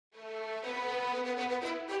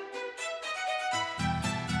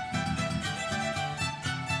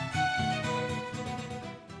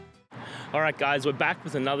Alright guys, we're back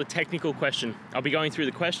with another technical question. I'll be going through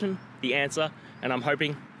the question, the answer, and I'm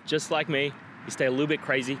hoping, just like me, you stay a little bit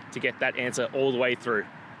crazy to get that answer all the way through.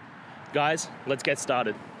 Guys, let's get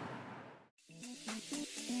started.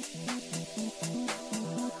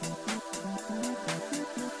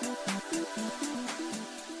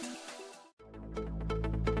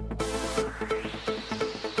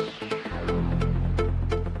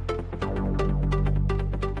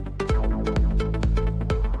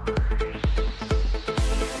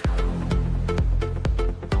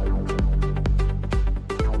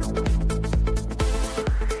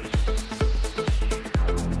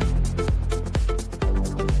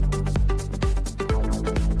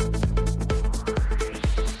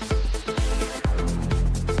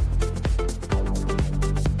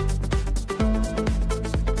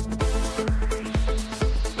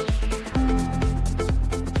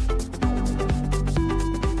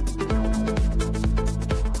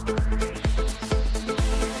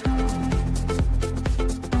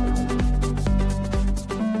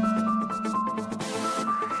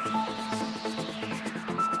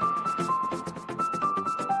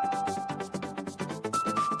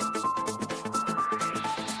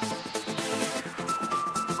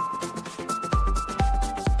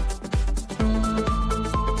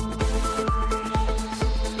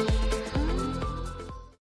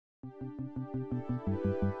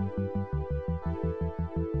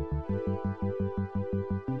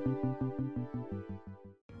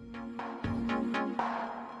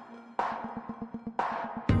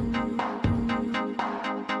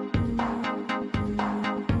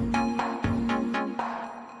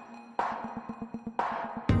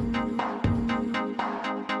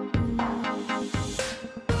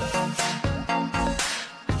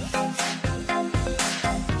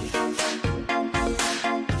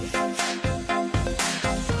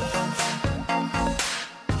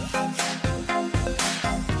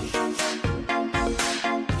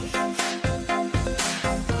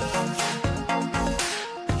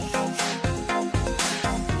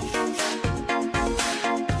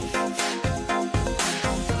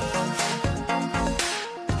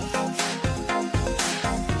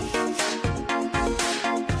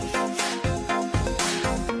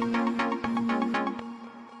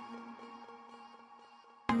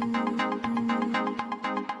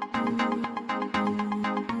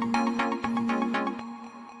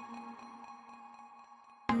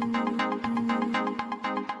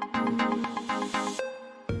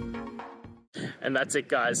 And that's it,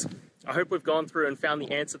 guys. I hope we've gone through and found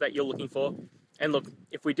the answer that you're looking for. And look,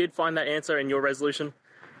 if we did find that answer in your resolution,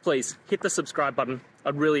 please hit the subscribe button.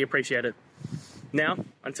 I'd really appreciate it. Now,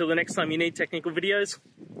 until the next time you need technical videos,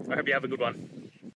 I hope you have a good one.